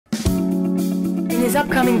his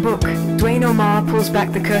upcoming book, Dwayne Omar pulls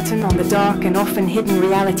back the curtain on the dark and often hidden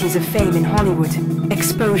realities of fame in Hollywood.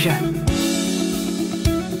 Exposure.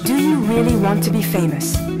 Do you really want to be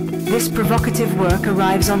famous? This provocative work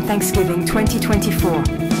arrives on Thanksgiving 2024,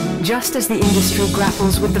 just as the industry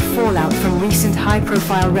grapples with the fallout from recent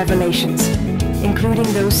high-profile revelations, including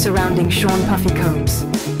those surrounding Sean Puffy Combs.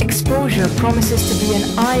 Exposure promises to be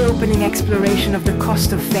an eye-opening exploration of the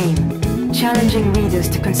cost of fame, challenging readers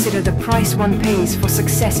to consider the price one pays for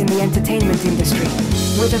success in the entertainment industry.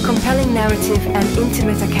 With a compelling narrative and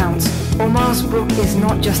intimate accounts, Omar's book is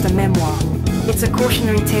not just a memoir. It's a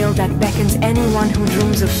cautionary tale that beckons anyone who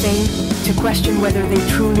dreams of fame to question whether they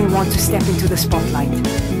truly want to step into the spotlight.